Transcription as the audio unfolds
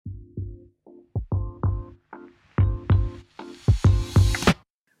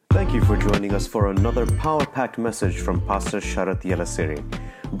Thank you for joining us for another power-packed message from Pastor Sharath Yelasiri,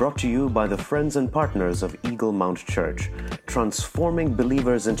 brought to you by the friends and partners of Eagle Mount Church, transforming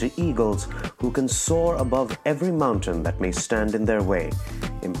believers into eagles who can soar above every mountain that may stand in their way,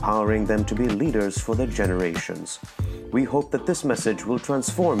 empowering them to be leaders for their generations. We hope that this message will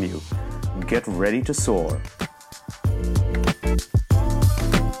transform you. Get ready to soar.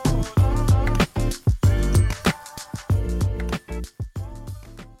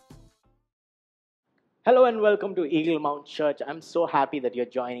 Hello and welcome to Eagle Mount Church. I'm so happy that you're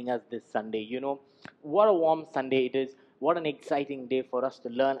joining us this Sunday. What a warm Sunday it is. What an exciting day for us to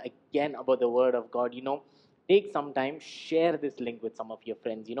learn again about the Word of God. Take some time, share this link with some of your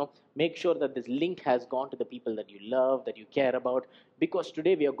friends. Make sure that this link has gone to the people that you love, that you care about, because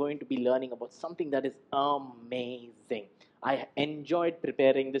today we are going to be learning about something that is amazing. I enjoyed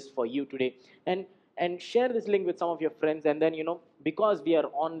preparing this for you today. And share this link with some of your friends. And then, because we are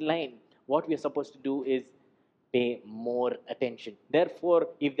online, what we are supposed to do is pay more attention. Therefore,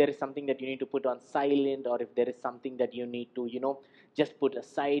 if there is something that you need to put on silent, or if there is something that you need to, just put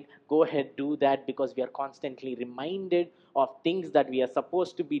aside, go ahead, do that, because we are constantly reminded of things that we are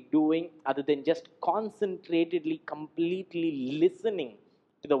supposed to be doing other than just concentratedly, completely listening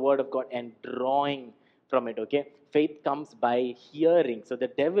to the Word of God and drawing from it, okay? Faith comes by hearing. So the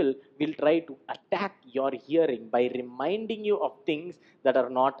devil will try to attack your hearing by reminding you of things that are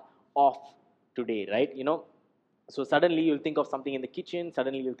not of today, right? So suddenly you'll think of something in the kitchen,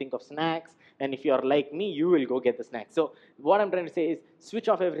 suddenly you'll think of snacks, and if you're like me, you will go get the snacks. So what I'm trying to say is switch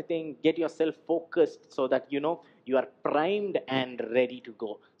off everything, get yourself focused so that you are primed and ready to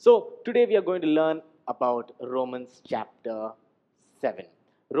go. So today we are going to learn about Romans chapter 7.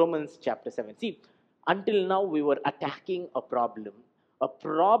 Romans chapter 7. See, until now we were attacking a problem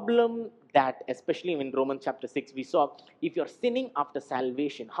that, especially in Romans chapter 6, we saw if you're sinning after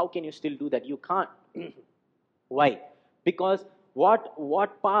salvation, how can you still do that? You can't. Why? Because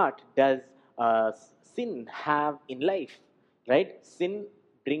what part does sin have in life, right? Sin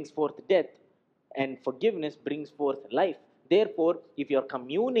brings forth death, and forgiveness brings forth life. Therefore, if you're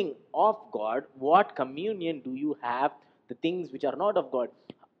communing of God, what communion do you have? The things which are not of God.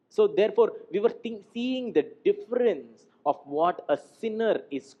 So therefore, we were seeing the difference of what a sinner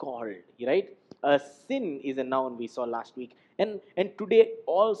is called, right? A sin is a noun we saw last week. And today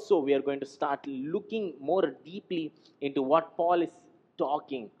also we are going to start looking more deeply into what Paul is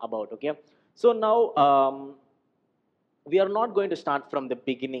talking about, okay? So now, we are not going to start from the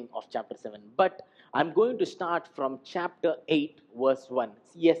beginning of chapter 7, but I'm going to start from chapter 8, verse 1.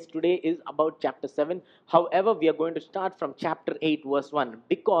 Yes, today is about chapter 7. However, we are going to start from chapter 8, verse 1,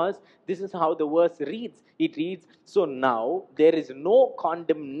 because this is how the verse reads. It reads, "So now there is no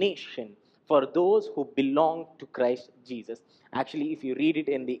condemnation for those who belong to Christ Jesus." Actually, if you read it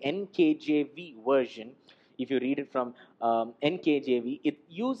in the NKJV version, if you read it from NKJV, it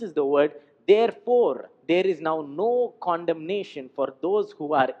uses the word, "Therefore, there is now no condemnation for those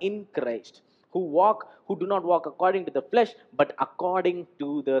who are in Christ, who do not walk according to the flesh, but according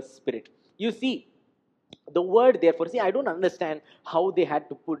to the Spirit." You see, the word therefore, see, I don't understand how they had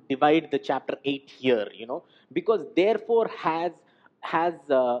to divide the chapter 8 here, because therefore has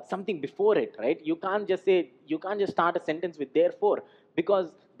something before it, right? You can't just start a sentence with therefore,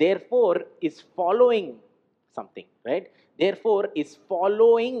 because therefore is following something, right? Therefore is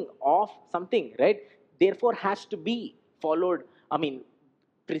following of something, right? Therefore has to be followed,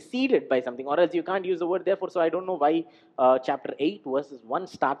 preceded by something, or else you can't use the word therefore. So I don't know why chapter 8 verses 1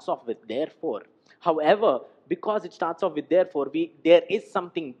 starts off with therefore. However, because it starts off with therefore, there is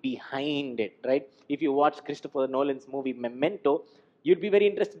something behind it, right? If you watch Christopher Nolan's movie Memento, you'd be very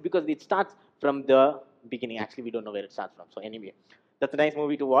interested because it starts from the beginning. Actually, we don't know where it starts from. So anyway, that's a nice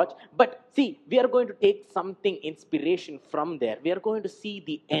movie to watch. But see, we are going to take something inspiration from there. We are going to see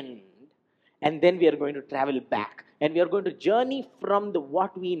the end, and then we are going to travel back, and we are going to journey from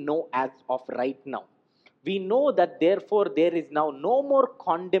what we know as of right now. We know that therefore there is now no more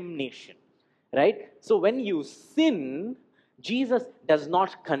condemnation, right? So when you sin, Jesus does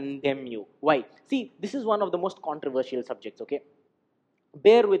not condemn you. Why? See, this is one of the most controversial subjects, okay?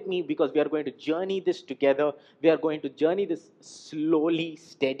 Bear with me, because we are going to journey this together. We are going to journey this slowly,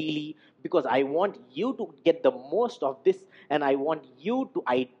 steadily, because I want you to get the most of this, and I want you to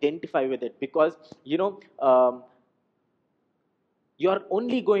identify with it, because you're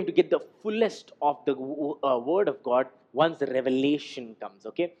only going to get the fullest of the word of God once the revelation comes,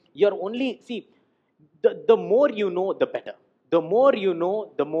 okay? You're only, see, the more you know, the better. The more you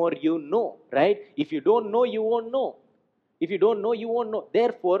know, the more you know, right? If you don't know, you won't know. If you don't know, you won't know.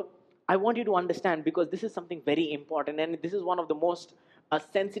 Therefore, I want you to understand, because this is something very important, and this is one of the most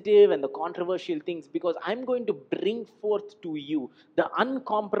sensitive and the controversial things, because I'm going to bring forth to you the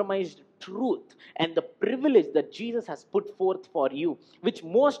uncompromised truth and the privilege that Jesus has put forth for you, which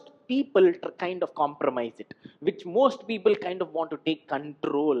most people kind of compromise it, which most people kind of want to take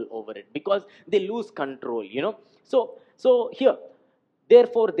control over it because they lose control, So here,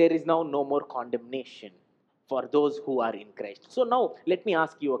 therefore, there is now no more condemnation for those who are in Christ. So now let me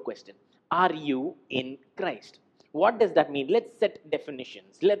ask you a question. Are you in Christ? What does that mean? Let's set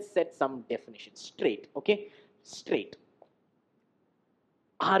definitions. Let's set some definitions straight, okay? Straight.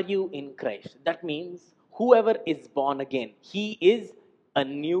 Are you in Christ? That means whoever is born again, he is a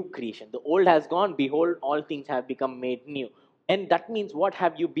new creation. The old has gone, behold, all things have become made new. And that means, what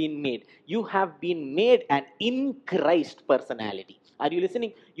have you been made? You have been made an in Christ personality. Are you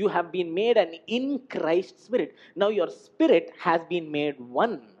listening? You have been made an in Christ spirit. Now your spirit has been made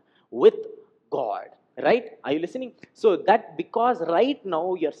one with God. Right? Are you listening? So that, because right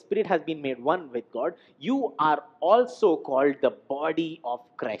now your spirit has been made one with God, you are also called the body of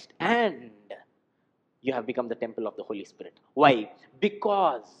Christ. And you have become the temple of the Holy Spirit. Why?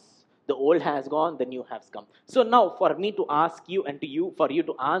 Because the old has gone, the new has come. So now, for me to ask you and to you, for you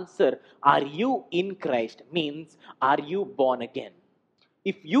to answer, are you in Christ, means, are you born again?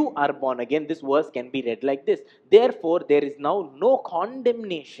 If you are born again, this verse can be read like this. Therefore, there is now no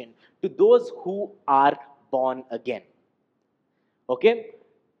condemnation to those who are born again. Okay?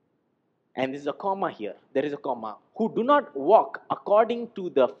 And this is a comma here. There is a comma. Who do not walk according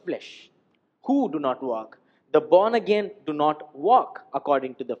to the flesh. Who do not walk? The born again do not walk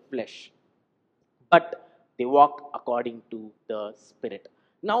according to the flesh, but they walk according to the Spirit.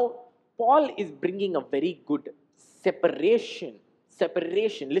 Now, Paul is bringing a very good separation.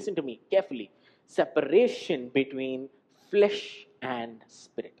 Listen to me carefully. Separation between flesh and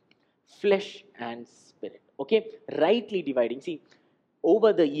spirit. Flesh and spirit. Okay? Rightly dividing. See,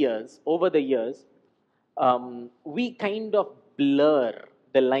 over the years, we kind of blur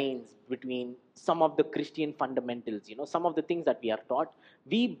the lines between some of the Christian fundamentals, some of the things that we are taught,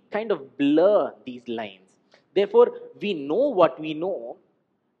 we kind of blur these lines. Therefore, we know what we know,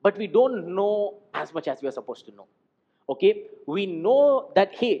 but we don't know as much as we are supposed to know. Okay, we know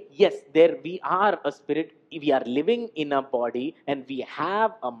that, hey, yes, there we are a spirit, we are living in a body, and we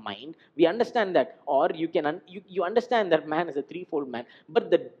have a mind. We understand that, or you understand that man is a threefold man, but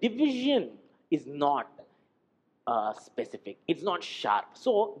the division is not specific. It's not sharp.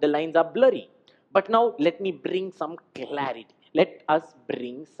 So the lines are blurry. But now let me bring some clarity. Let us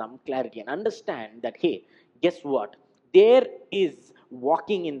bring some clarity and understand that, hey, guess what? There is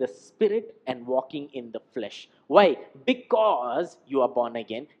walking in the spirit and walking in the flesh. Why? Because you are born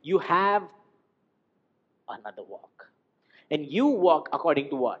again. You have another walk. And you walk according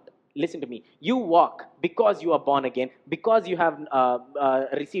to what? Listen to me. You walk because you are born again, because you have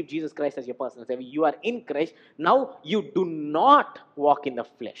received Jesus Christ as your personal Savior. You are in Christ. Now you do not walk in the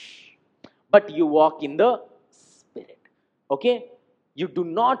flesh, but you walk in the Spirit. Okay? You do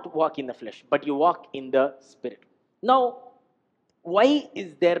not walk in the flesh, but you walk in the Spirit. Now, why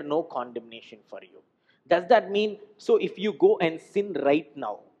is there no condemnation for you? Does that mean, so if you go and sin right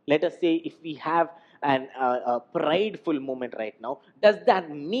now, let us say if we have a prideful moment right now, does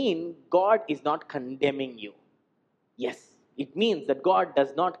that mean God is not condemning you? Yes, it means that God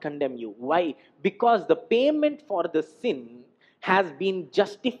does not condemn you. Why? Because the payment for the sin has been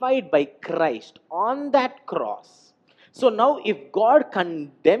justified by Christ on that cross. So now if God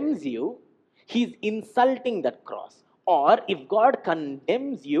condemns you, He's insulting that cross. Or if God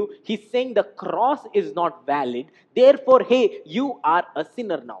condemns you, He's saying the cross is not valid. Therefore, hey, you are a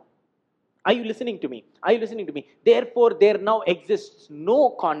sinner now. Are you listening to me? Are you listening to me? Therefore, there now exists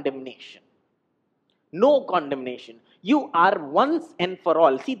no condemnation. No condemnation. You are once and for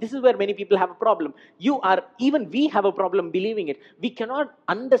all. See, this is where many people have a problem. Even we have a problem believing it. We cannot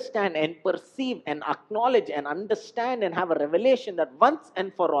understand and perceive and acknowledge and understand and have a revelation that once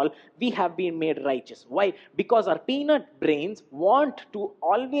and for all we have been made righteous. Why? Because our peanut brains want to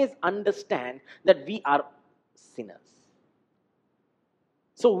always understand that we are sinners.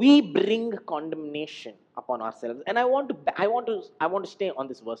 So we bring condemnation upon ourselves. And I want to stay on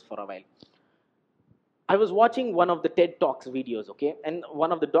this verse for a while. I was watching one of the TED Talks videos, okay, and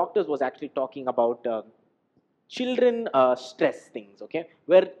one of the doctors was actually talking about children stress things, okay,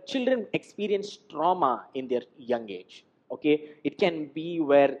 where children experience trauma in their young age, okay. It can be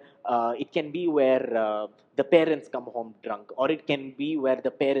where the parents come home drunk, or it can be where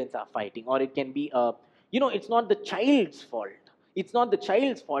the parents are fighting, or it can be it's not the child's fault. It's not the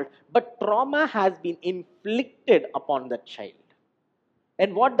child's fault, but trauma has been inflicted upon the child.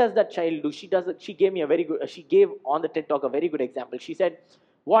 And what does that child do? She gave me a very good, she gave on the TED Talk a very good example. She said,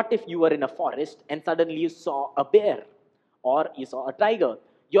 what if you were in a forest and suddenly you saw a bear or you saw a tiger?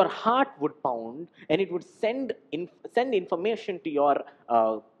 Your heart would pound and it would send information to your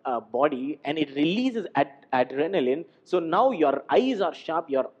body, and it releases adrenaline. So now your eyes are sharp,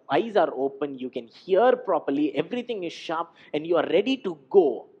 your eyes are open, you can hear properly, everything is sharp, and you are ready to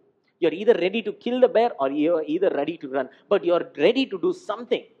go. You're either ready to kill the bear or you're either ready to run, but you're ready to do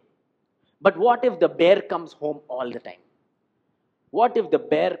something. But what if the bear comes home all the time? What if the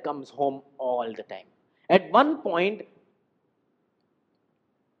bear comes home all the time? At one point,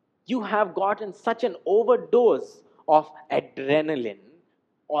 you have gotten such an overdose of adrenaline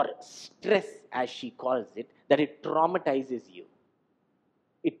or stress, as she calls it, that it traumatizes you.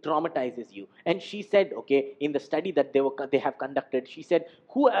 It traumatizes you. And she said, okay, in the study that they have conducted, she said,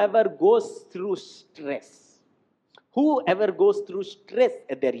 whoever goes through stress, whoever goes through stress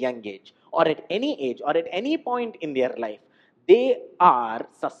at their young age or at any point in their life, they are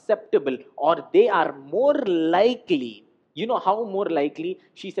susceptible, or they are more likely. You know how more likely?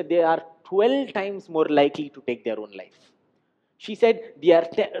 She said they are 12 times more likely to take their own life. She said they are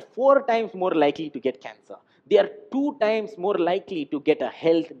 4 times more likely to get cancer. They are 2 times more likely to get a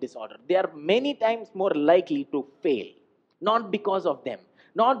health disorder. They are many times more likely to fail. Not because of them,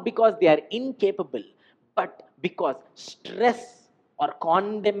 not because they are incapable, but because stress or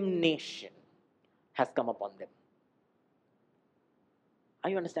condemnation has come upon them. Are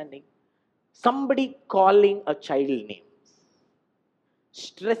you understanding? Somebody calling a child names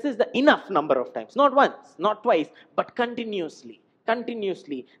stresses the enough number of times, not once, not twice, but continuously,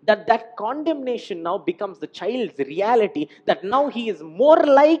 that condemnation now becomes the child's reality, that now he is more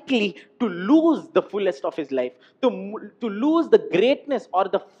likely to lose the fullest of his life, to lose the greatness or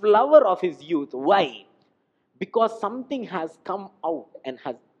the flower of his youth. Why? Because something has come out and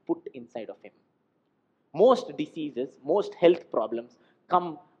has put inside of him. Most diseases, most health problems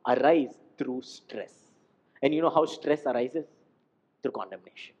arise through stress. And you know how stress arises? Through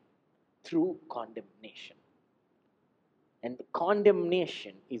condemnation. Through condemnation. And the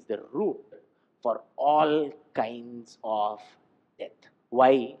condemnation is the root for all kinds of death.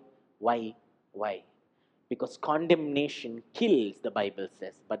 Why? Why? Because condemnation kills, the Bible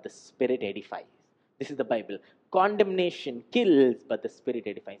says, but the Spirit edifies. This is the Bible. Condemnation kills, but the Spirit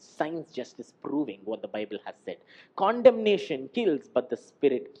edifies. Science just is proving what the Bible has said. Condemnation kills, but the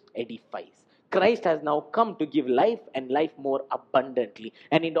Spirit edifies. Christ has now come to give life and life more abundantly.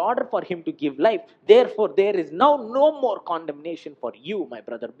 And in order for him to give life, therefore there is now no more condemnation for you, my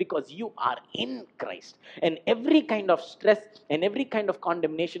brother, because you are in Christ. And every kind of stress and every kind of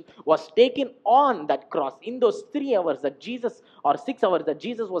condemnation was taken on that cross in those 3 hours that Jesus, or 6 hours that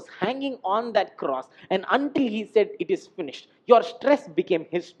Jesus was hanging on that cross. And until he said, it is finished, your stress became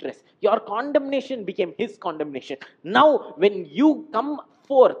his stress. Your condemnation became his condemnation. Now, when you come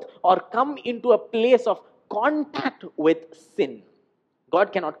forth or come into a place of contact with sin,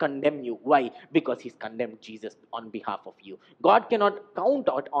 God cannot condemn you. Why? Because he's condemned Jesus on behalf of you. God cannot count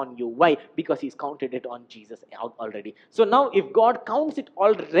out on you. Why? Because he's counted it on Jesus out already. So now if God counts it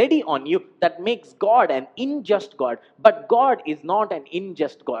already on you, that makes God an unjust God. But God is not an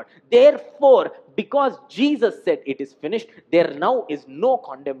unjust God. Therefore, because Jesus said it is finished, there now is no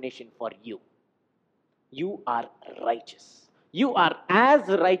condemnation for you. You are righteous. You are as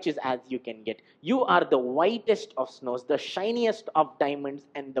righteous as you can get. You are the whitest of snows, the shiniest of diamonds,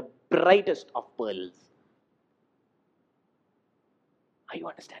 and the brightest of pearls. Are you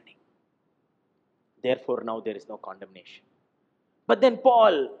understanding? Therefore, now there is no condemnation. But then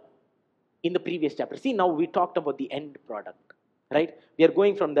Paul, in the previous chapter, see, now we talked about the end product, right? We are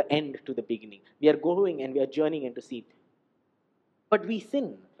going from the end to the beginning. We are going and we are journeying into see. But we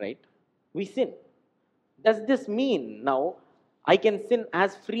sin, right? We sin. Does this mean now I can sin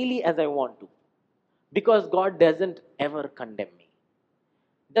as freely as I want to? Because God doesn't ever condemn me.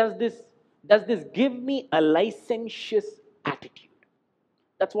 Does this give me a licentious attitude?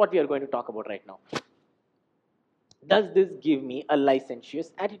 That's what we are going to talk about right now. Does this give me a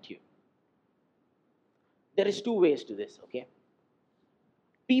licentious attitude? There is 2 ways to this, okay?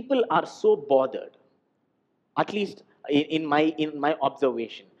 People are so bothered, at least in my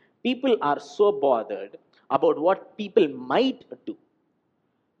observation, people are so bothered about what people might do.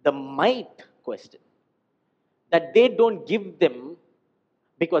 The might question. That they don't give them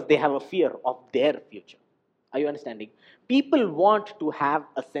because they have a fear of their future. Are you understanding? People want to have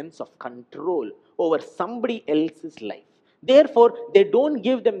a sense of control over somebody else's life. Therefore, they don't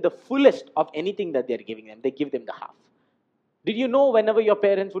give them the fullest of anything that they're giving them. They give them the half. Did you know whenever your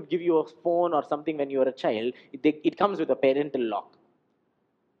parents would give you a phone or something when you were a child, it comes with a parental lock?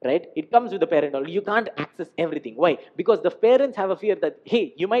 right? It comes with the parental. You can't access everything. Why? Because the parents have a fear that,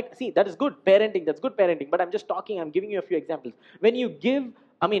 hey, you might see, that is good parenting, that's good parenting, but I'm just talking, I'm giving you a few examples. When you give,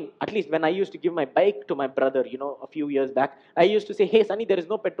 I mean, at least when I used to give my bike to my brother, a few years back, I used to say, hey, Sunny, there is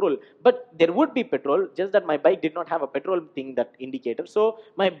no petrol. But there would be petrol, just that my bike did not have a petrol thing, that indicator. So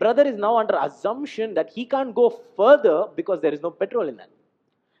my brother is now under assumption that he can't go further because there is no petrol in that.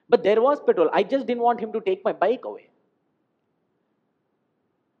 But there was petrol. I just didn't want him to take my bike away.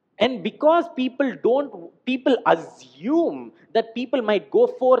 And because people assume that people might go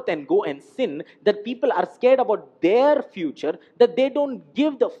forth and go and sin, that people are scared about their future, that they don't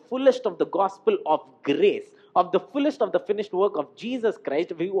give the fullest of the gospel of grace, of the fullest of the finished work of Jesus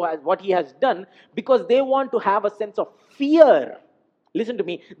Christ, what he has done, because they want to have a sense of fear. Listen to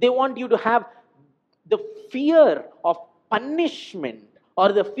me. They want you to have the fear of punishment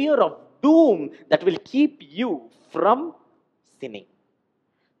or the fear of doom that will keep you from sinning.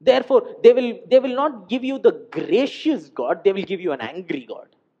 Therefore, they will not give you the gracious God, they will give you an angry God.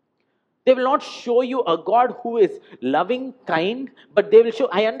 They will not show you a God who is loving, kind, but they will show,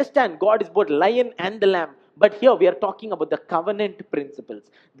 I understand God is both lion and the lamb, but here we are talking about the covenant principles.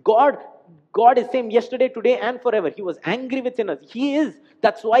 God is same yesterday, today, and forever. He was angry with sinners. He is.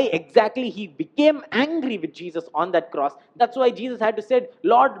 That's why exactly he became angry with Jesus on that cross. That's why Jesus had to say,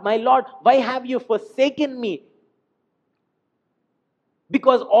 Lord, my Lord, why have you forsaken me?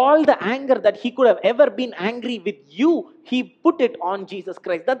 Because all the anger that he could have ever been angry with you, he put it on Jesus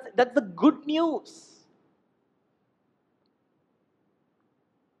Christ. That's the good news.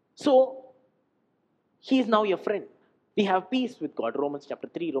 So, he is now your friend. We have peace with God, Romans chapter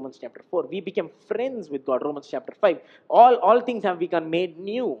 3, Romans chapter 4. We became friends with God, Romans chapter 5. All things have become made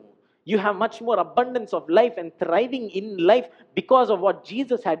new. You have much more abundance of life and thriving in life because of what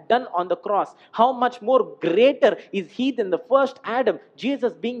Jesus had done on the cross. How much more greater is he than the first Adam,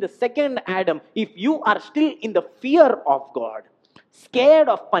 Jesus being the second Adam, if you are still in the fear of God, scared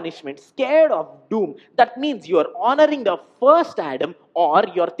of punishment, scared of doom. That means you are honoring the first Adam, or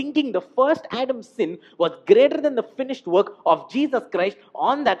you're thinking the first Adam's sin was greater than the finished work of Jesus Christ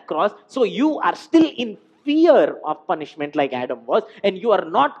on that cross. So you are still in fear of punishment like Adam was, and you are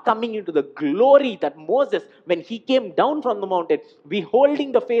not coming into the glory that Moses, when he came down from the mountain,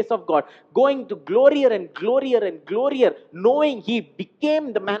 beholding the face of God, going to glorier and glorier and glorier, knowing he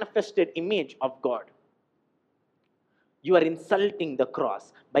became the manifested image of God. You are insulting the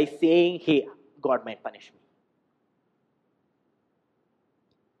cross by saying, hey, God might punish me.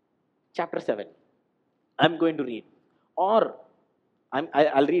 Chapter 7. I'm going to read. Or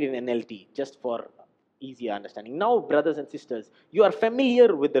I'll read in NLT just for easier understanding. Now, brothers and sisters, you are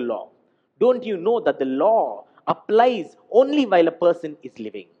familiar with the law. Don't you know that the law applies only while a person is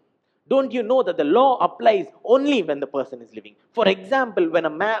living? Don't you know that the law applies only when the person is living? For example, when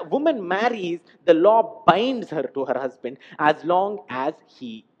a woman marries, the law binds her to her husband as long as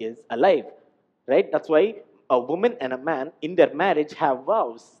he is alive. Right? That's why a woman and a man in their marriage have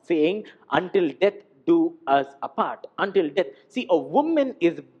vows saying, until death do us apart. Until death. See, a woman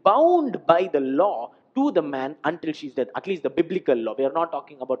is bound by the law to the man until she's dead. At least the biblical law. We are not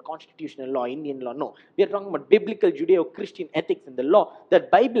talking about constitutional law, Indian law. No. We are talking about biblical Judeo-Christian ethics and the law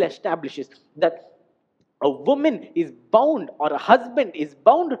that Bible establishes that a woman is bound, or a husband is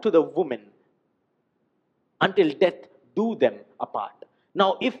bound to the woman until death do them apart.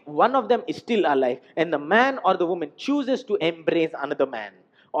 Now, if one of them is still alive and the man or the woman chooses to embrace another man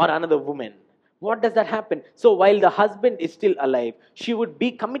or another woman, what does that happen? So while the husband is still alive, she would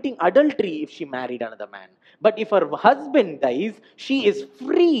be committing adultery if she married another man. But if her husband dies, she is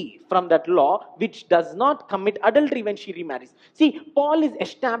free from that law, which does not commit adultery when she remarries. See, Paul is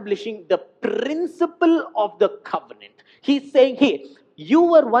establishing the principle of the covenant. He's saying, hey, you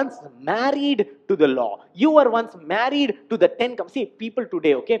were once married to the law. You were once married to the 10 commandments. See, people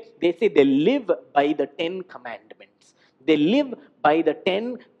today, okay, they say they live by the 10 commandments. They live by the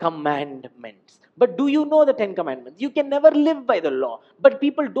 10 commandments. But do you know the 10 commandments? You can never live by the law. But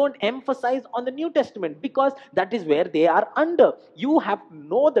people don't emphasize on the New Testament because that is where they are under. You have to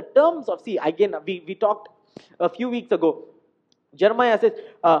know the terms of, see, again, we talked a few weeks ago. Jeremiah says,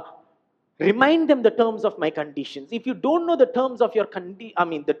 remind them the terms of my conditions. If you don't know the terms of your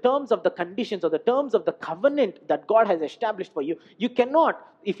the terms of the conditions or the terms of the covenant that God has established for you, you cannot.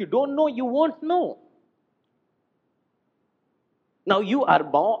 If you don't know, you won't know. Now you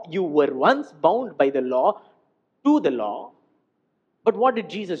were once bound by the law to the law, but what did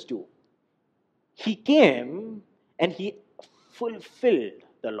Jesus do? He came and he fulfilled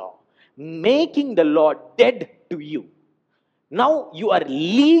the law, making the law dead to you. Now you are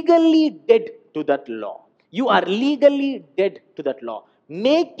legally dead to that law. You are legally dead to that law,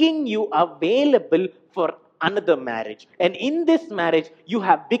 making you available for another marriage. And in this marriage, you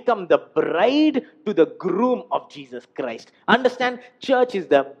have become the bride to the groom of Jesus Christ. Understand? Church is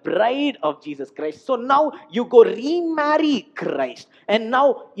the bride of Jesus Christ. So now you go remarry Christ. And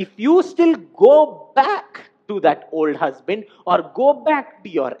now, if you still go back to that old husband or go back to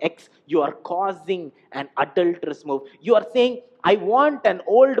your ex, you are causing an adulterous move. You are saying, I want an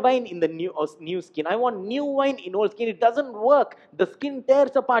old wine in the new skin. I want new wine in old skin. It doesn't work. The skin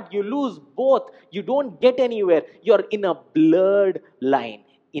tears apart. You lose both. You don't get anywhere. You're in a blurred line,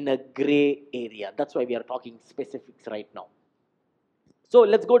 in a gray area. That's why we are talking specifics right now. So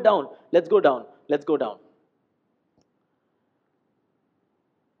let's go down. Let's go down. Let's go down.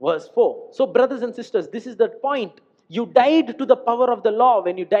 Verse 4. So, brothers and sisters, this is the point. You died to the power of the law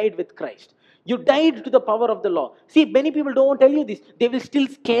when you died with Christ. You died to the power of the law. See, many people don't tell you this. They will still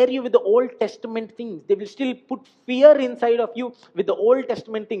scare you with the Old Testament things. They will still put fear inside of you with the Old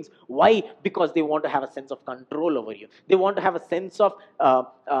Testament things. Why? Because they want to have a sense of control over you. They want to have a sense of,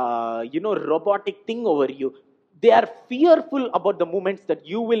 robotic thing over you. They are fearful about the movements that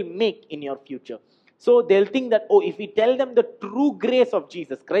you will make in your future. So they'll think that, if we tell them the true grace of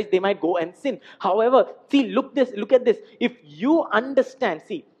Jesus Christ, they might go and sin. However, see, look at this. If you understand,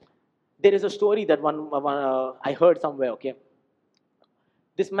 see, there is a story that I heard somewhere, okay?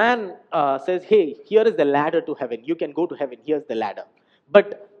 This man says, hey, here is the ladder to heaven. You can go to heaven. Here's the ladder.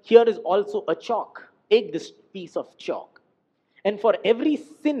 But here is also a chalk. Take this piece of chalk. And for every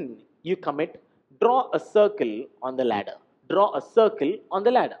sin you commit, draw a circle on the ladder. Draw a circle on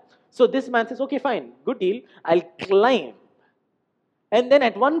the ladder. So this man says, okay, fine, good deal. I'll climb. And then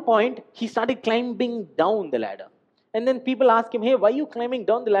at one point, he started climbing down the ladder. And then people ask him, hey, why are you climbing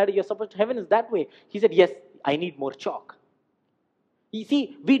down the ladder? You're supposed to, heaven is that way. He said, yes, I need more chalk. You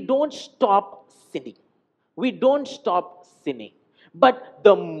see, we don't stop sinning. We don't stop sinning. But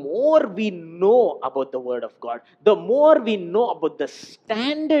the more we know about the Word of God, the more we know about the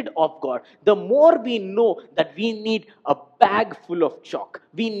standard of God, the more we know that we need a bag full of chalk.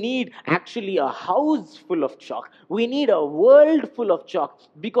 We need actually a house full of chalk. We need a world full of chalk,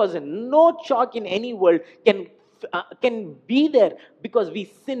 because no chalk in any world can be there, because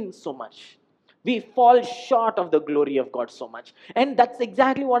we sin so much. We fall short of the glory of God so much. And that's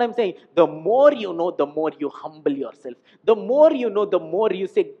exactly what I'm saying. The more you know, the more you humble yourself. The more you know, the more you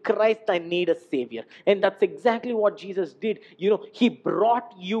say, Christ, I need a Savior. And that's exactly what Jesus did. He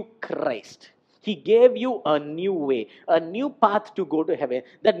brought you Christ. He gave you a new way, a new path to go to heaven.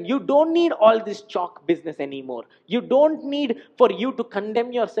 That you don't need all this chalk business anymore. You don't need for you to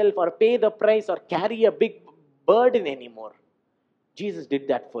condemn yourself or pay the price or carry a big burden anymore. Jesus did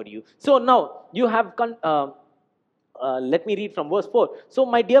that for you. So now you have, let me read from verse 4. So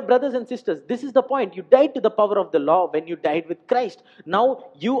my dear brothers and sisters, this is the point. You died to the power of the law when you died with Christ. Now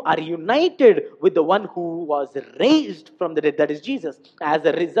you are united with the one who was raised from the dead, that is Jesus. As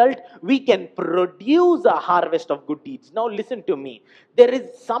a result, we can produce a harvest of good deeds. Now listen to me. There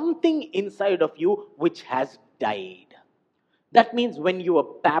is something inside of you which has died. That means when you were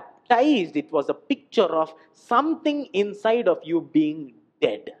baptized, it was a picture of something inside of you being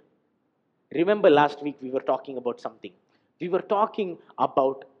dead. Remember last week we were talking about something. We were talking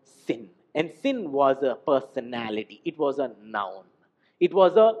about sin. And sin was a personality. It was a noun. It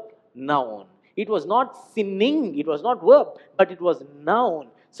was a noun. It was not sinning. It was not verb, but it was noun.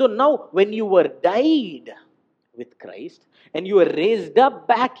 So now when you were died with Christ and you were raised up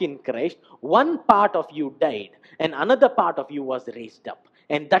back in Christ, one part of you died and another part of you was raised up.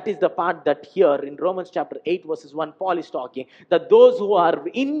 And that is the part that here in Romans chapter 8 verses 1, Paul is talking, that those who are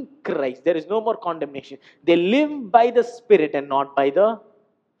in Christ, there is no more condemnation. They live by the Spirit and not by the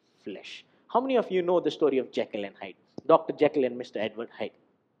flesh. How many of you know the story of Jekyll and Hyde? Dr. Jekyll and Mr. Edward Hyde.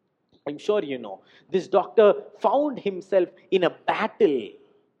 I'm sure you know. This doctor found himself in a battle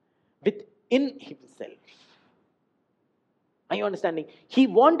within himself. Are you understanding? He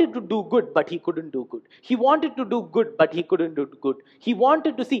wanted to do good, but he couldn't do good. He wanted to do good, but he couldn't do good. He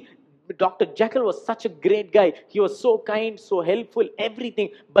wanted to see. Dr. Jekyll was such a great guy. He was so kind, so helpful,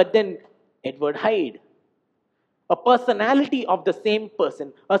 everything. But then Edward Hyde, a personality of the same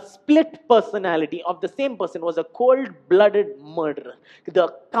person, a split personality of the same person, was a cold-blooded murderer. The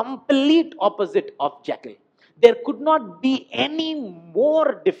complete opposite of Jekyll. There could not be any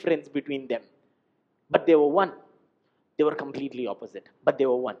more difference between them. But they were one. They were completely opposite, but they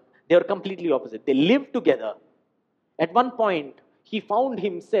were one. They were completely opposite. They lived together. At one point, he found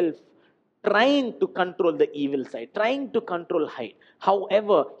himself trying to control the evil side, trying to control Hyde.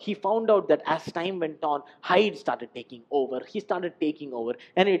 However, he found out that as time went on, Hyde started taking over. He started taking over.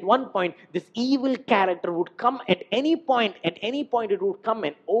 And at one point, this evil character would come at any point, it would come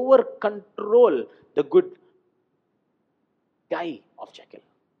and over control the good guy of Jekyll.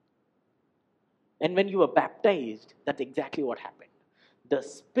 And when you were baptized, that's exactly what happened. The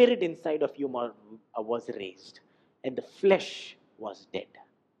spirit inside of you was raised, and the flesh was dead.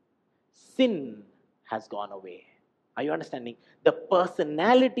 Sin has gone away. Are you understanding? The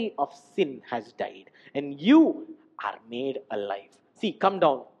personality of sin has died, and you are made alive. See, come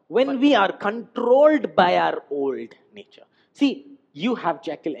down. When we are controlled by our old nature. See, you have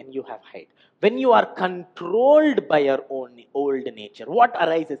Jekyll and you have Hyde. When you are controlled by your own old nature, what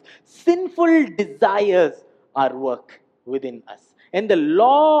arises? Sinful desires are work within us. And the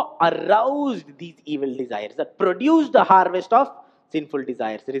law aroused these evil desires that produced the harvest of sinful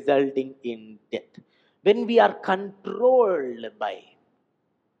desires, resulting in death. When we are controlled by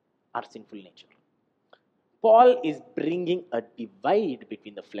our sinful nature, Paul is bringing a divide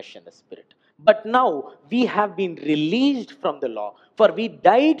between the flesh and the spirit. But now we have been released from the law, for we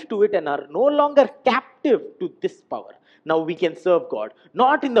died to it and are no longer captive to this power. Now we can serve God,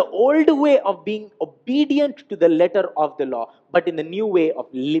 not in the old way of being obedient to the letter of the law, but in the new way of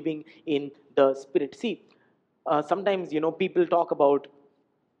living in the spirit. See, sometimes, people talk about,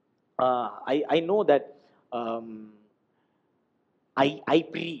 I know that I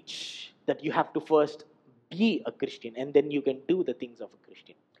preach that you have to first be a Christian and then you can do the things of a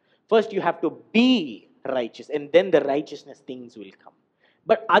Christian. First you have to be righteous and then the righteousness things will come.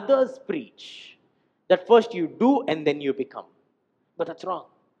 But others preach that first you do and then you become. But that's wrong.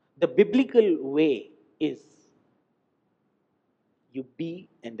 The biblical way is you be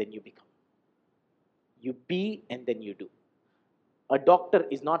and then you become. You be and then you do. A doctor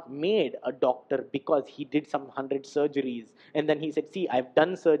is not made a doctor because he did some 100 surgeries and then he said, see, I've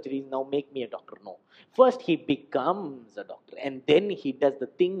done surgeries, now make me a doctor. No. First he becomes a doctor and then he does the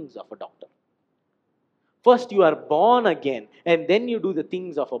things of a doctor. First you are born again and then you do the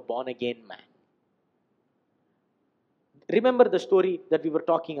things of a born again man. Remember the story that we were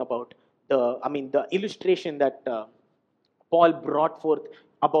talking about, the illustration that Paul brought forth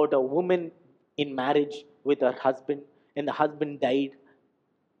about a woman in marriage with her husband and the husband died.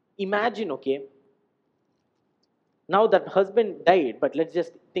 Imagine, okay, now that husband died, but let's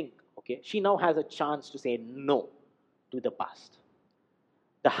just think, okay, she now has a chance to say no to the past.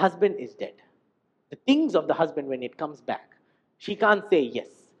 The husband is dead. The things of the husband, when it comes back, she can't say yes.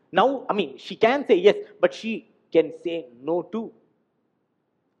 Now, she can say yes, but she can say no too.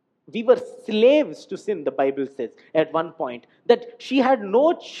 We were slaves to sin, the Bible says, at one point, that she had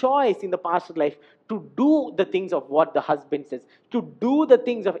no choice in the past life to do the things of what the husband says, to do the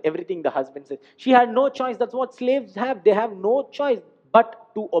things of everything the husband says. She had no choice. That's what slaves have. They have no choice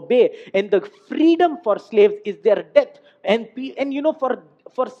but to obey. And the freedom for slaves is their death. And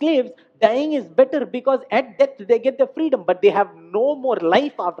for slaves, dying is better because at death they get the freedom, but they have no more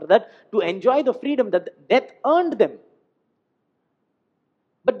life after that to enjoy the freedom that death earned them.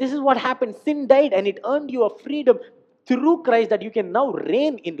 But this is what happened. Sin died and it earned you a freedom through Christ that you can now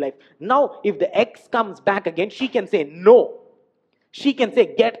reign in life. Now, if the ex comes back again, she can say no. She can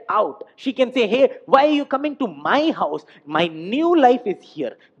say, get out. She can say, hey, why are you coming to my house? My new life is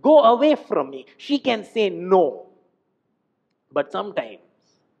here. Go away from me. She can say no. But sometimes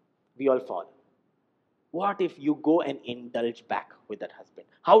we all fall. What if you go and indulge back with that husband?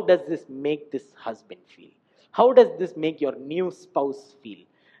 How does this make this husband feel? How does this make your new spouse feel?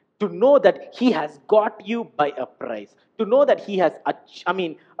 To know that he has got you by a price. To know that he has,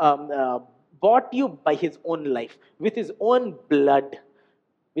 bought you by his own life, with his own blood,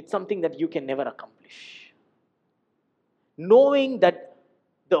 with something that you can never accomplish. Knowing that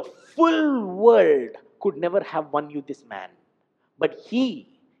the full world could never have won you this man. But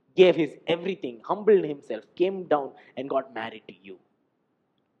he gave his everything, humbled himself, came down and got married to you.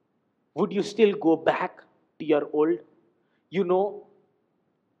 Would you still go back to your old?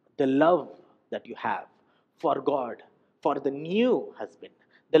 The love that you have for God, for the new husband,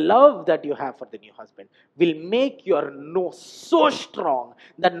 the love that you have for the new husband will make your no so strong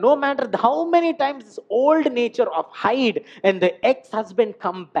that no matter how many times this old nature of Hyde and the ex-husband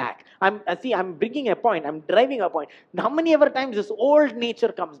come back. I'm bringing a point. I'm driving a point. How many ever times this old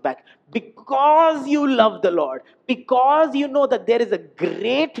nature comes back? Because you love the Lord. Because you know that there is a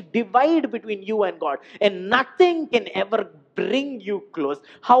great divide between you and God. And nothing can ever bring you close.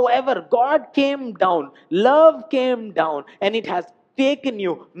 However, God came down. Love came down. And it has taken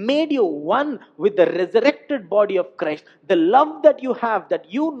you, made you one with the resurrected body of Christ. The love that you have,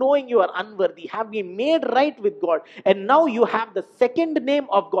 that you knowing you are unworthy, have been made right with God. And now you have the second name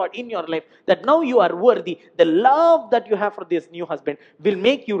of God in your life, that now you are worthy. The love that you have for this new husband will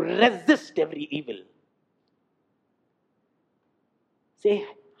make you resist every evil. Say,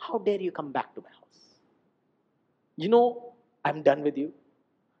 how dare you come back to my house? You know, I'm done with you.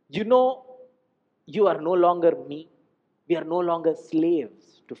 You know, you are no longer me. We are no longer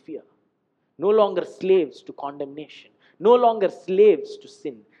slaves to fear. No longer slaves to condemnation. No longer slaves to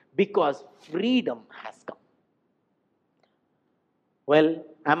sin. Because freedom has come. Well,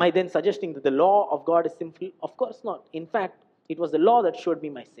 am I then suggesting that the law of God is sinful? Of course not. In fact, it was the law that showed me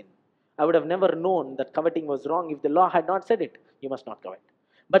my sin. I would have never known that coveting was wrong if the law had not said it. You must not covet.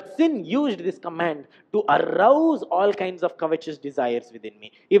 But sin used this command to arouse all kinds of covetous desires within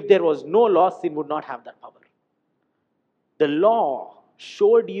me. If there was no law, sin would not have that power. The law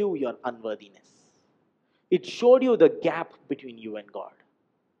showed you your unworthiness. It showed you the gap between you and God.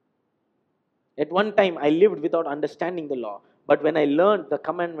 At one time, I lived without understanding the law. But when I learned the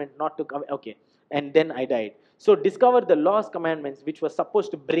commandment not to covet, and then I died. So discovered the law's commandments, which were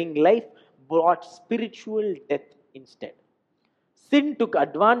supposed to bring life, brought spiritual death instead. Sin took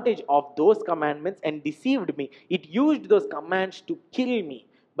advantage of those commandments and deceived me. It used those commands to kill me.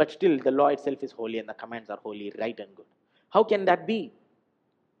 But still, the law itself is holy and the commands are holy, right and good. How can that be?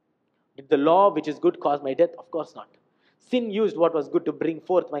 Did the law, which is good, cause my death? Of course not. Sin used what was good to bring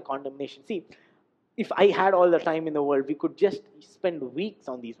forth my condemnation. See, if I had all the time in the world, we could just spend weeks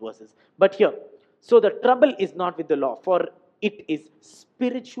on these verses. But here, so the trouble is not with the law, for it is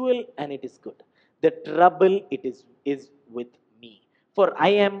spiritual and it is good. The trouble is with me. For I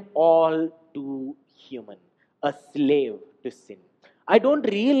am all too human, a slave to sin. I don't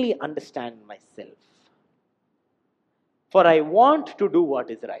really understand myself. For I want to do what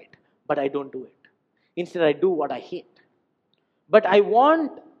is right, but I don't do it. Instead, I do what I hate. But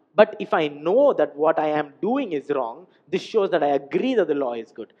if I know that what I am doing is wrong, this shows that I agree that the law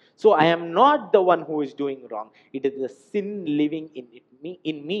is good. So I am not the one who is doing wrong. It is the sin living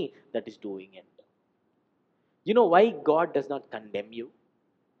in me that is doing it. You know why God does not condemn you?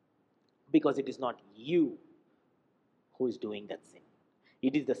 Because it is not you who is doing that sin.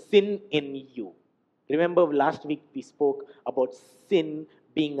 It is the sin in you. Remember last week we spoke about sin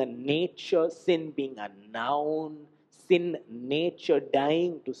being a nature, sin being a noun, sin nature,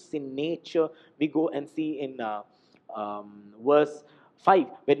 dying to sin nature. We go and see in verse 5,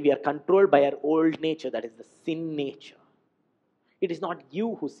 when we are controlled by our old nature, that is the sin nature. It is not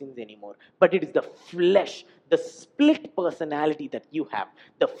you who sins anymore, but it is the flesh, the split personality that you have,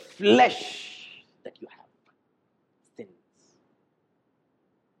 the flesh that you have.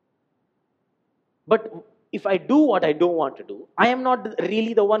 But if I do what I don't want to do, I am not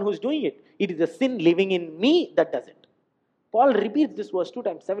really the one who's doing it. It is the sin living in me that does it. Paul repeats this verse 2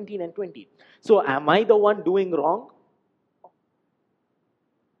 times, 17 and 20. So am I the one doing wrong?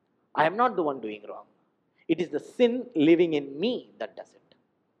 I am not the one doing wrong. It is the sin living in me that does it.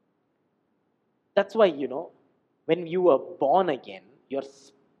 That's why, when you were born again, your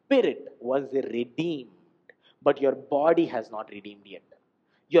spirit was redeemed, but your body has not redeemed yet.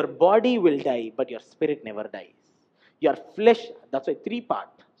 Your body will die, but your spirit never dies. Your flesh, that's why 3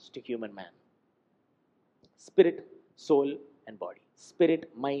 parts to human man. Spirit, soul, and body. Spirit,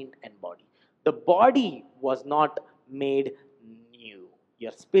 mind, and body. The body was not made new.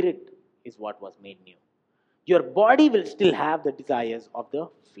 Your spirit is what was made new. Your body will still have the desires of the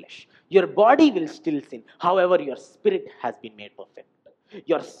flesh. Your body will still sin. However, your spirit has been made perfect.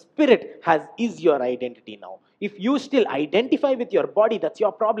 Your spirit is your identity now. If you still identify with your body, that's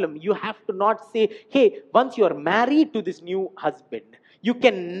your problem. You have to not say, hey, once you're married to this new husband, you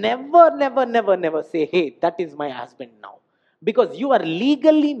can never say, hey, that is my husband now. Because you are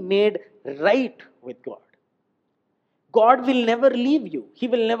legally made right with God. God will never leave you. He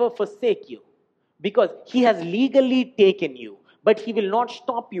will never forsake you. Because He has legally taken you. But He will not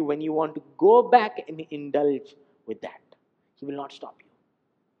stop you when you want to go back and indulge with that. He will not stop you.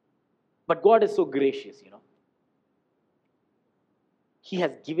 But God is so gracious, He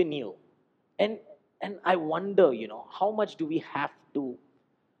has given you. And I wonder, how much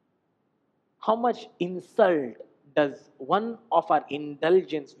insult does one of our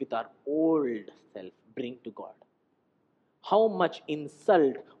indulgence with our old self bring to God? How much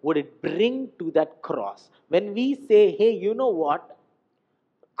insult would it bring to that cross? When we say, hey, you know what?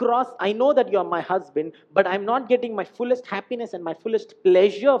 Cross, I know that you're my husband, but I'm not getting my fullest happiness and my fullest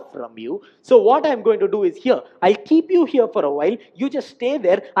pleasure from you. So what I'm going to do is here, I'll keep you here for a while. You just stay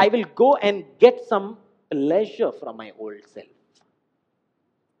there. I will go and get some pleasure from my old self.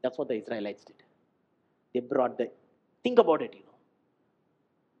 That's what the Israelites did. They brought the, think about it,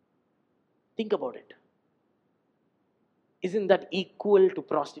 Think about it. Isn't that equal to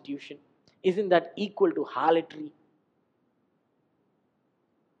prostitution? Isn't that equal to harlotry?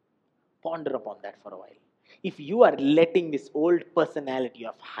 Ponder upon that for a while. If you are letting this old personality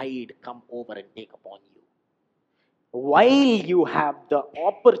of hide come over and take upon you, while you have the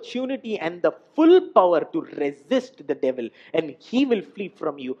opportunity and the full power to resist the devil and he will flee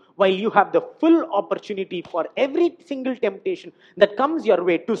from you, while you have the full opportunity for every single temptation that comes your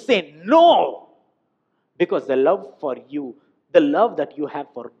way to say no, because the love for you, the love that you have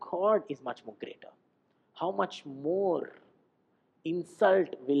for God is much more greater. How much more insult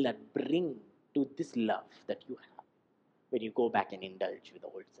will that bring to this love that you have when you go back and indulge with the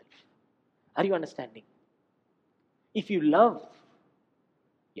old self? Are you understanding? If you love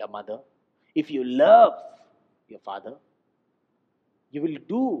your mother, if you love your father, you will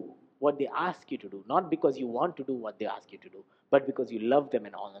do what they ask you to do, not because you want to do what they ask you to do, but because you love them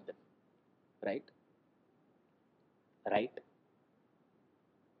and honor them. Right? Right?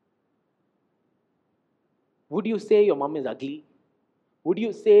 Would you say your mom is ugly? Would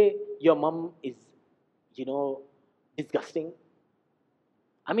you say your mom is, disgusting?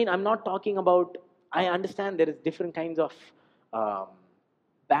 I mean, I'm not talking about, I understand there is different kinds of um,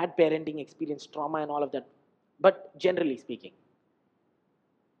 bad parenting experience, trauma and all of that. But generally speaking,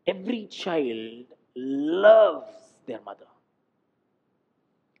 every child loves their mother.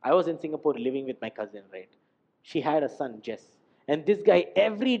 I was in Singapore living with my cousin, right? She had a son, Jess. And this guy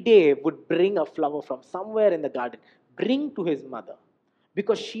every day would bring a flower from somewhere in the garden, bring to his mother,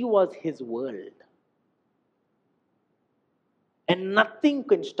 because she was his world. And nothing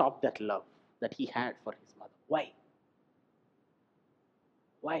can stop that love that he had for his mother. Why?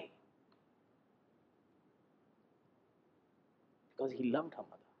 Why? Because he loved her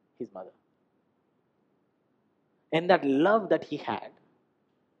mother, his mother. And that love that he had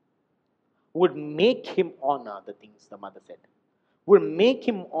would make him honor the things the mother said, would make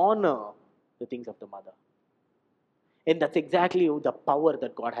him honor the things of the mother. And that's exactly the power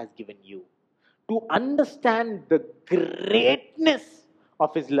that God has given you. To understand the greatness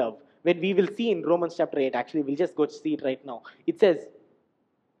of his love. When we will see in Romans chapter 8, actually we'll just go see it right now. It says,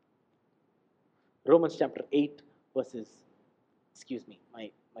 Romans chapter 8 verses, excuse me,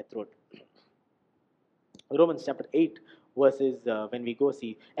 my throat. Romans chapter 8 verses, when we go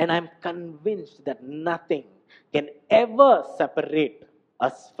see, and I'm convinced that nothing can ever separate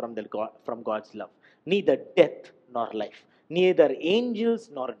us from God's love. Neither death nor life, neither angels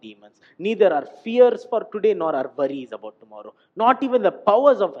nor demons, neither our fears for today nor our worries about tomorrow. Not even the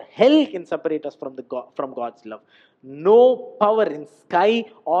powers of hell can separate us from God's love. No power in sky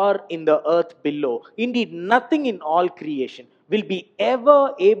or in the earth below, indeed nothing in all creation, will be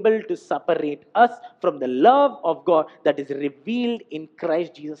ever able to separate us from the love of God that is revealed in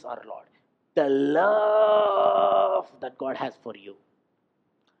Christ Jesus our Lord. The love that God has for you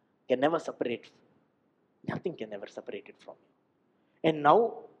can never separate. Nothing can ever separate it from you. And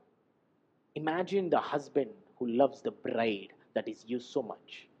now, imagine the husband who loves the bride that is you so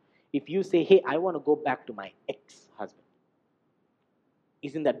much. If you say, hey, I want to go back to my ex-husband,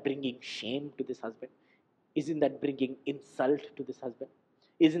 isn't that bringing shame to this husband? Isn't that bringing insult to this husband?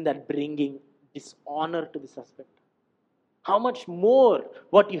 Isn't that bringing dishonor to this husband? How much more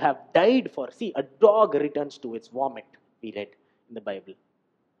what you have died for? See, a dog returns to its vomit, we read in the Bible.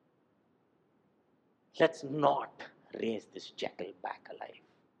 Let's not raise this jackal back alive.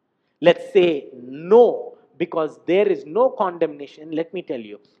 Let's say no, because there is no condemnation. Let me tell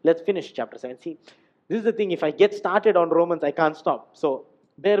you. Let's finish chapter 7. See, this is the thing. If I get started on Romans, I can't stop. So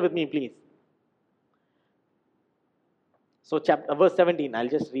bear with me, please. So verse 17, I'll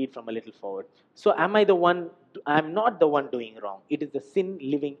just read from a little forward. So am I the one? I'm not the one doing wrong. It is the sin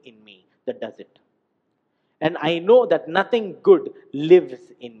living in me that does it. And I know that nothing good lives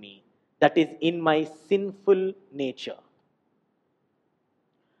in me, that is in my sinful nature.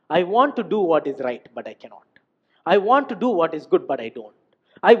 I want to do what is right, but I cannot. I want to do what is good, but I don't.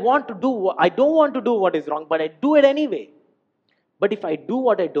 I don't want to do what is wrong, but I do it anyway. But if I do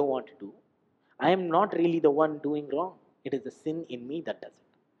what I don't want to do, I am not really the one doing wrong. It is the sin in me that does it.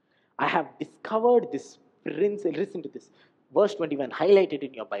 I have discovered this principle. Listen to this. Verse 21, highlighted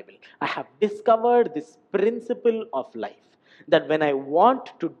in your Bible. I have discovered this principle of life, that when I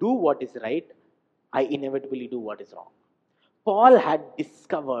want to do what is right, I inevitably do what is wrong. Paul had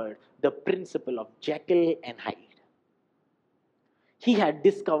discovered the principle of Jekyll and Hyde. He had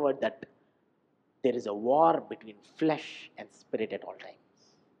discovered that there is a war between flesh and spirit at all times.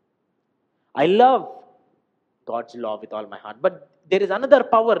 I love God's law with all my heart, but There is another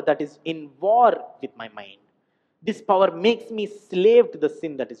power that is in war with my mind. This power makes me slave to the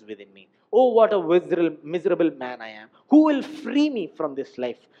sin that is within me. Oh, what a miserable man I am. Who will free me from this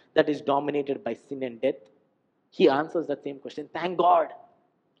life that is dominated by sin and death? He answers that same question. Thank God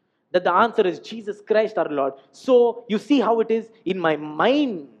that the answer is Jesus Christ our Lord. So you see how it is in my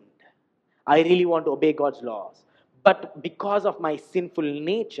mind. I really want to obey God's laws. But because of my sinful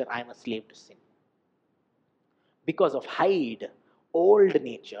nature, I am a slave to sin. Because of hide, old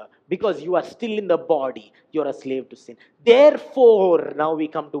nature, because you are still in the body, you're a slave to sin. Therefore, now we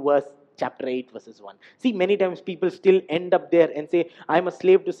come to verse chapter 8 verses 1. See, many times people still end up there and say, I am a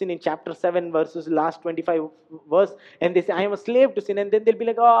slave to sin in chapter 7 verses last 25 verse, and they say, I am a slave to sin, and then they'll be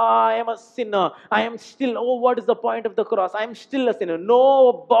like, oh, I am a sinner. I am still, oh, what is the point of the cross? I am still a sinner.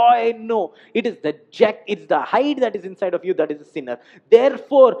 No, boy, no. It is the it's the hide that is inside of you that is a sinner.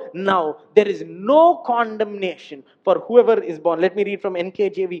 Therefore, now there is no condemnation for whoever is born. Let me read from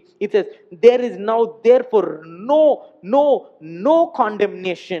NKJV. It says, there is now therefore no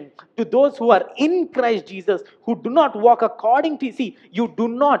condemnation to those who are in Christ Jesus, who do not walk according to, see, you do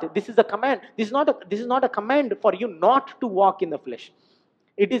not, this is a command. This is not a command for you not to walk in the flesh.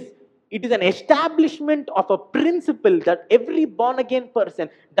 It is an establishment of a principle that every born again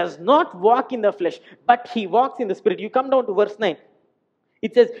person does not walk in the flesh, but he walks in the spirit. You come down to verse 9.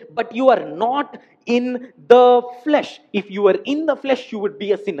 It says, but you are not in the flesh. If you were in the flesh, you would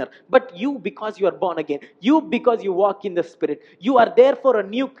be a sinner. But you, because you are born again, you, because you walk in the spirit, you are therefore a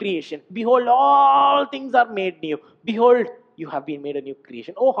new creation. Behold, all things are made new. Behold, you have been made a new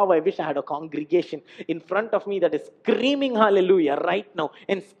creation. Oh, how I wish I had a congregation in front of me that is screaming hallelujah right now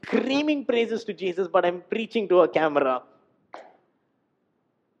and screaming praises to Jesus, but I'm preaching to a camera.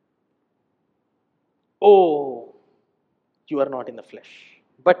 Oh, you are not in the flesh,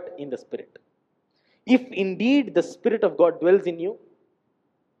 but in the spirit. If indeed the Spirit of God dwells in you,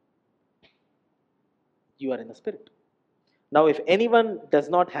 you are in the Spirit. Now, if anyone does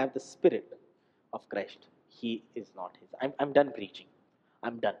not have the Spirit of Christ, he is not his. I'm done preaching.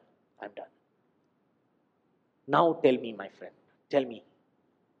 I'm done. Now tell me, my friend, tell me.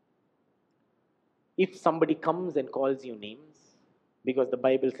 If somebody comes and calls you names, because the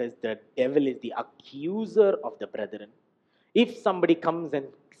Bible says the devil is the accuser of the brethren. If somebody comes and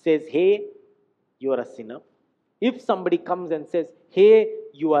says, hey, you are a sinner. If somebody comes and says, hey,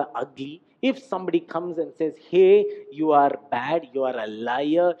 you are ugly. If somebody comes and says, hey, you are bad, you are a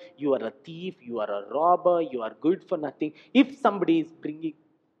liar, you are a thief, you are a robber, you are good for nothing. If somebody is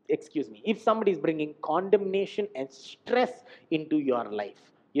bringing condemnation and stress into your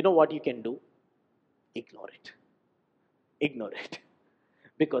life, you know what you can do? Ignore it.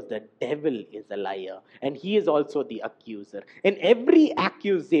 Because the devil is a liar and he is also the accuser. And every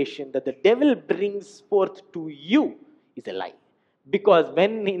accusation that the devil brings forth to you is a lie. Because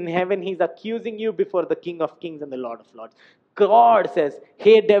when in heaven he's accusing you before the King of Kings and the Lord of Lords, God says,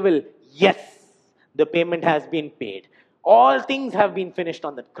 hey devil, yes, the payment has been paid. All things have been finished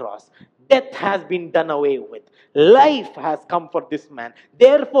on that cross. Death has been done away with. Life has come for this man.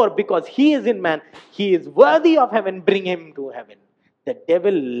 Therefore, because he is in man, he is worthy of heaven. Bring him to heaven. The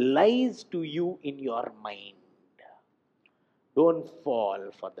devil lies to you in your mind. Don't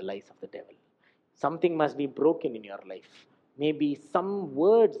fall for the lies of the devil. Something must be broken in your life. Maybe some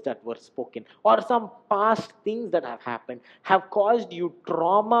words that were spoken or some past things that have happened have caused you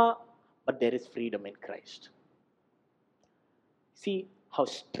trauma, but there is freedom in Christ. See how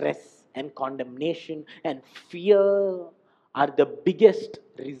stress and condemnation and fear are the biggest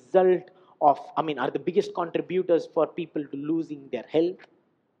are the biggest contributors for people to losing their health.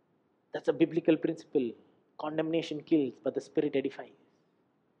 That's a biblical principle. Condemnation kills, but the Spirit edifies.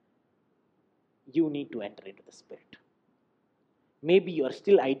 You need to enter into the Spirit. Maybe you are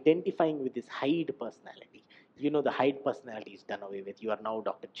still identifying with this hide personality. You know the hide personality is done away with. You are now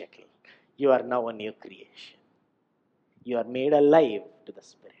Dr. Jekyll. You are now a new creation. You are made alive to the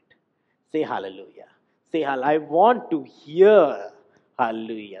Spirit. Say hallelujah. Say hallelujah. I want to hear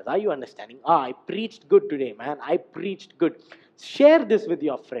hallelujah. Are you understanding? I preached good today, man. I preached good. Share this with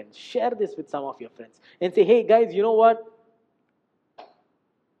your friends. Share this with some of your friends. And say, hey guys, you know what?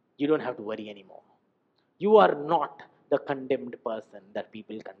 You don't have to worry anymore. You are not the condemned person that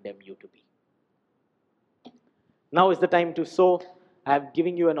people condemn you to be. Now is the time to sow. I have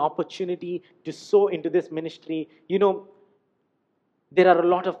given you an opportunity to sow into this ministry. You know, there are a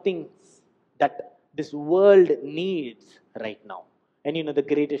lot of things that this world needs right now. And you know the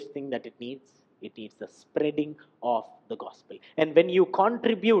greatest thing that it needs the spreading of the gospel. And when you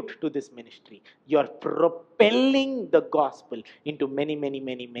contribute to this ministry, you are propelling the gospel into many, many,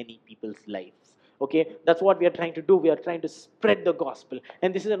 many, many people's lives. Okay, that's what we are trying to do. We are trying to spread the gospel,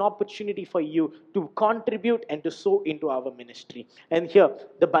 and this is an opportunity for you to contribute and to sow into our ministry. And here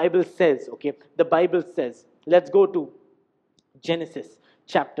the Bible says, okay, the Bible says, let's go to Genesis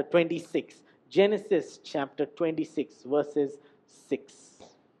chapter 26. Genesis chapter 26, verses 6.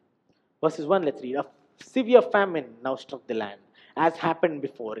 Verses 1, let's read. A severe famine now struck the land, as happened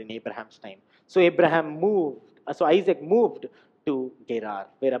before in Abraham's time. So Isaac moved to Gerar,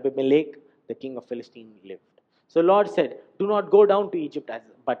 where Abimelech, the king of Philistine, lived. So Lord said, do not go down to Egypt,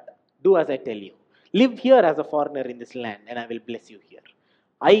 but do as I tell you. Live here as a foreigner in this land, and I will bless you here.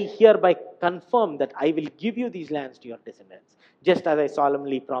 I hereby confirm that I will give you these lands to your descendants, just as I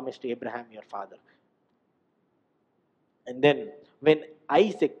solemnly promised to Abraham your father. And then when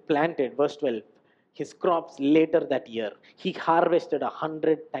Isaac planted, verse 12, his crops later that year, he harvested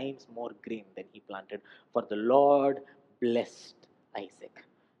 100 times more grain than he planted, for the Lord blessed Isaac.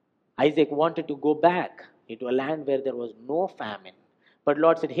 Isaac wanted to go back into a land where there was no famine. But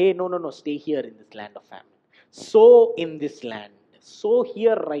Lord said, hey, no, stay here in this land of famine. Sow in this land. Sow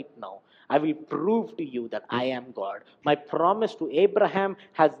here right now. I will prove to you that I am God. My promise to Abraham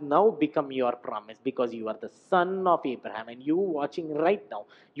has now become your promise, because you are the son of Abraham. And you watching right now,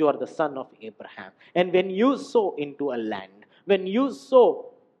 you are the son of Abraham. And when you sow into a land, when you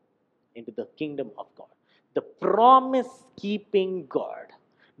sow into the kingdom of God, the promise-keeping God,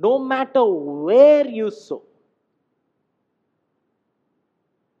 no matter where you sow,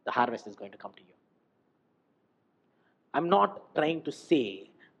 the harvest is going to come to you. I'm not trying to say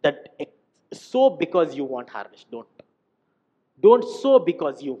that sow because you want harvest. Don't sow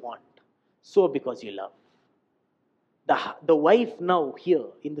because you want. Sow because you love. The wife now here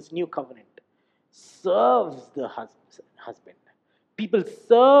in this new covenant serves the husband. People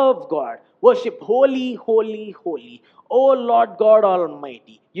serve God. Worship holy, holy, holy. Oh Lord God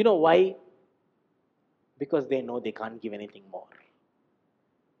Almighty. You know why? Because they know they can't give anything more.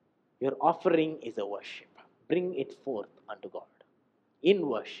 Your offering is a worship. Bring it forth unto God. In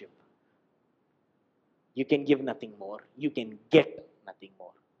worship, you can give nothing more. You can get nothing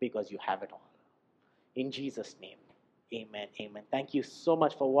more, because you have it all. In Jesus' name, amen, amen. Thank you so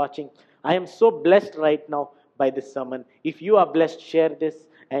much for watching. I am so blessed right now by this sermon. If you are blessed, share this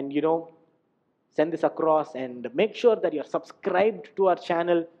and, send this across, and make sure that you're subscribed to our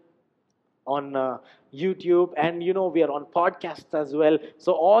channel on YouTube, and we are on podcasts as well.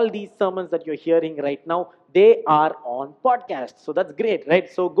 So all these sermons that you're hearing right now, they are on podcasts. So that's great, right?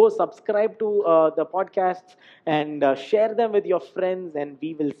 So go subscribe to the podcasts and share them with your friends, and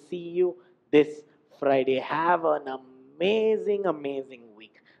we will see you this Friday. Have an amazing, amazing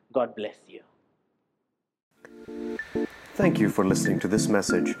week. God bless you. Thank you for listening to this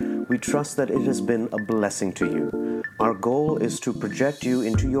message. We trust that it has been a blessing to you. Our goal is to project you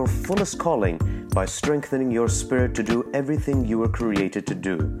into your fullest calling by strengthening your spirit to do everything you were created to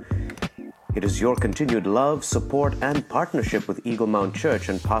do. It is your continued love, support, and partnership with Eagle Mount Church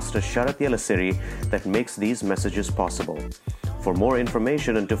and Pastor Sharath Yelasiri that makes these messages possible. For more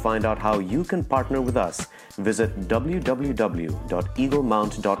information and to find out how you can partner with us, visit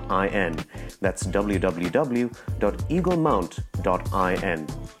www.eaglemount.in. That's www.eaglemount.in.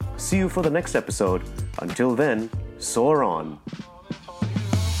 See you for the next episode. Until then, soar on.